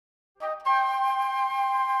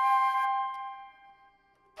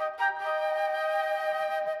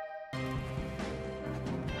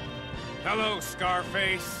Hello,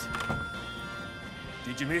 Scarface.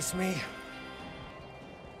 Did you miss me?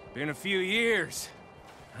 Been a few years.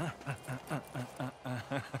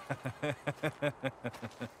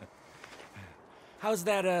 How's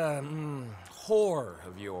that, whore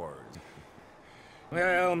of yours?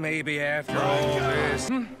 Well, maybe after all this...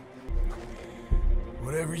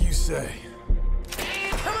 Whatever you say.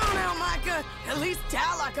 Come on now, Micah. At least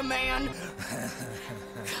die like a man.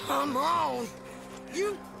 Come on.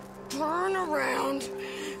 You turn around.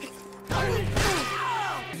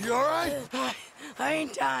 You all right? I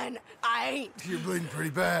ain't dying. I ain't. You're bleeding pretty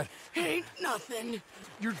bad. Ain't nothing.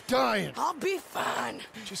 You're dying. I'll be fine.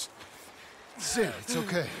 Just sit. It's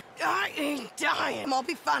okay. I ain't dying. I'll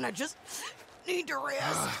be fine. I just need to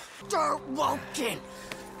rest. Start walking.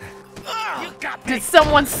 You got me! Did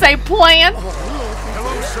someone say plan?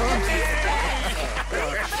 Hello, son.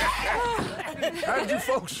 How'd you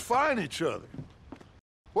folks find each other?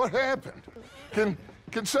 What happened? Can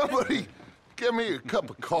somebody get me a cup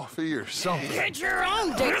of coffee or something? Get your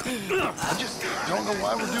own dick. I just don't know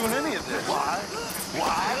why we're doing any of this. Why?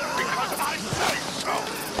 Why? Because I say so.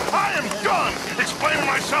 I am done explaining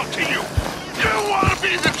myself to you. You want to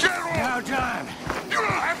be the general? Now, John. You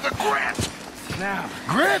don't have the grit. Now.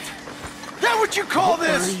 Grit? That what you call What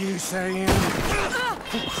this? are you saying?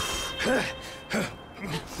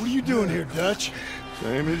 What are you doing here, Dutch?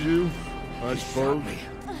 Same as you, I suppose.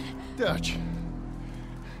 Dutch.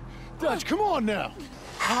 Dutch, come on now.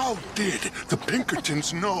 How did the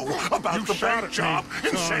Pinkertons know about the bank job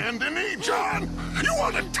in Saint Denis, John? You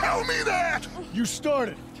want to tell me that? You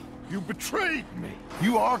started it. You betrayed me.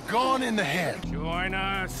 You are gone in the head. Join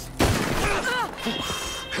us.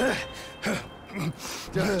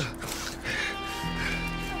 Dutch.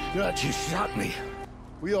 Dutch, You shot me.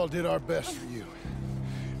 we all did our best for you.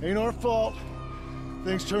 Ain't our fault.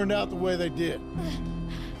 Things turned out the way they did.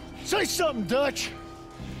 Say something, Dutch!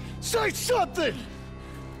 Say something!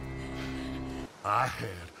 I had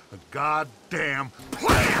a goddamn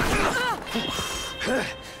plan!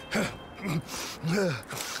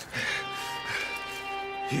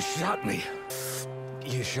 You shot me.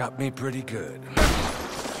 You shot me pretty good.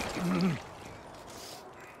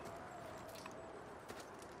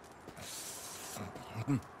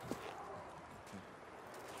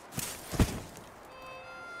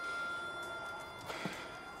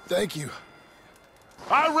 Thank you.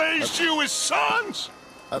 I raised you as sons!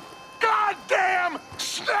 Goddamn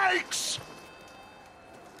snakes!